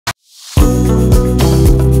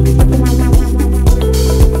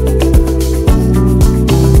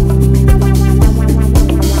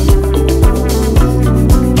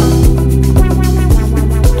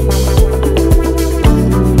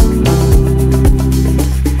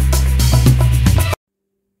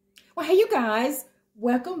guys,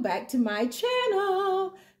 welcome back to my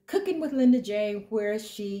channel, Cooking with Linda Jane, where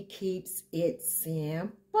she keeps it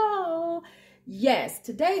simple. Yes,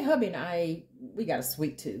 today hubby and we got a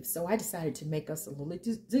sweet tooth, so I decided to make us a little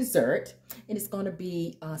dessert, and it's going to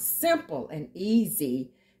be a simple and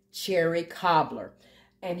easy cherry cobbler.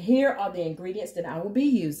 And here are the ingredients that I will be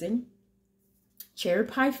using. Cherry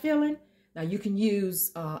pie filling. Now you can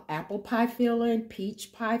use apple pie filling,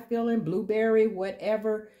 peach pie filling, blueberry,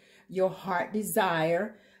 whatever your heart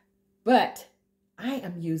desire. But I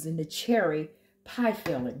am using the cherry pie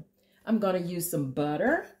filling. I'm going to use some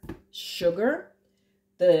butter, sugar,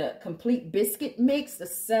 the complete biscuit mix, the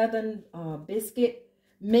Southern biscuit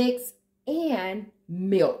mix, and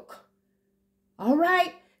milk. All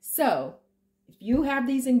right, so if you have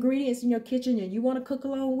these ingredients in your kitchen and you want to cook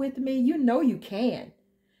along with me, you know you can.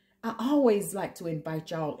 I always like to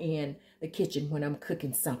invite y'all in the kitchen when I'm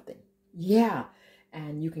cooking something. Yeah,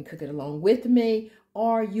 and you can cook it along with me,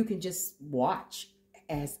 or you can just watch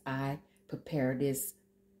as I prepare this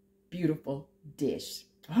beautiful dish.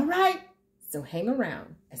 All right, so hang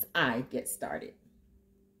around as I get started.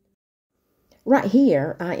 Right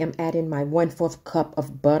here, I am adding my 1/4 cup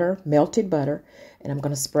of butter, melted butter, and I'm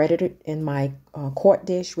going to spread it in my quart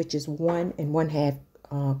dish, which is 1 1/2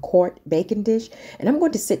 quart baking dish, and I'm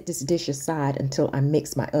going to set this dish aside until I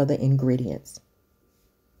mix my other ingredients.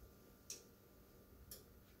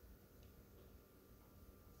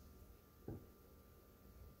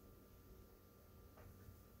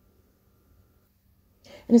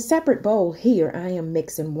 In a separate bowl here, I am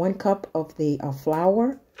mixing 1 cup of the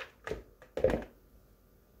flour,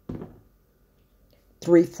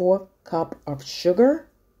 3/4 cup of sugar.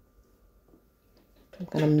 I'm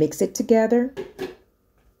going to mix it together.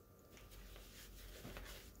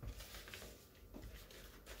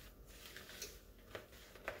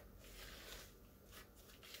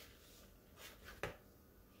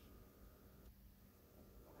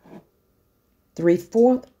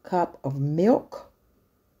 Three-fourths cup of milk,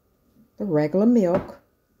 the regular milk.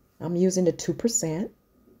 I'm using the 2%.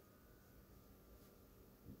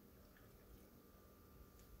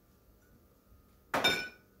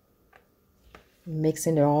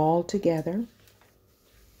 Mixing it all together.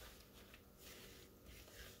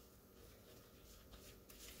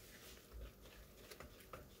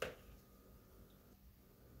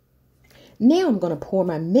 Now I'm going to pour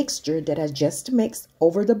my mixture that I just mixed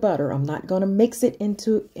over the butter. I'm not going to mix it in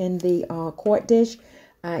the quart dish.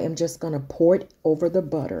 I am just going to pour it over the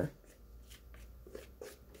butter.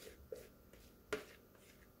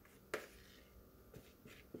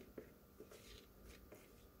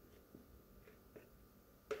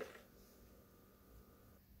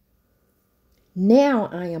 Now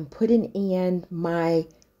I am putting in my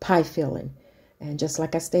pie filling. And just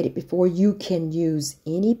like I stated before, you can use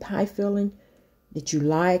any pie filling that you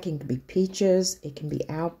like. It can be peaches, it can be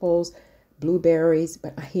apples, blueberries,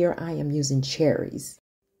 but here I am using cherries.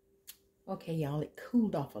 Okay, y'all, it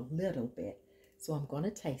cooled off a little bit, so I'm going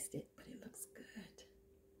to taste it, but it looks good.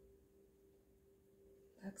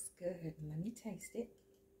 Looks good. Let me taste it.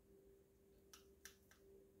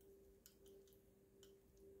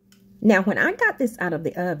 Now, when I got this out of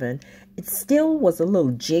the oven, it still was a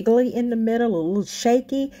little jiggly in the middle, a little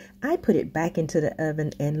shaky. I put it back into the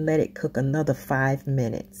oven and let it cook another 5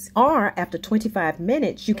 minutes. Or after 25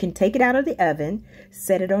 minutes, you can take it out of the oven,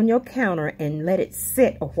 set it on your counter, and let it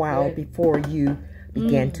sit a while before you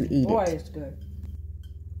begin to eat it. Boy, it's good.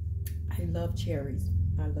 I love cherries.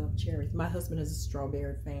 I love cherries. My husband is a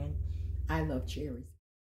strawberry fan. I love cherries.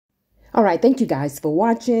 All right, thank you guys for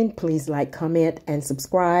watching. Please like, comment, and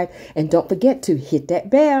subscribe. And don't forget to hit that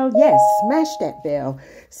bell. Yes, smash that bell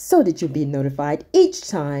so that you'll be notified each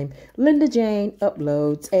time Linda Jane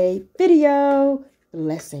uploads a video.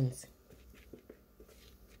 Blessings.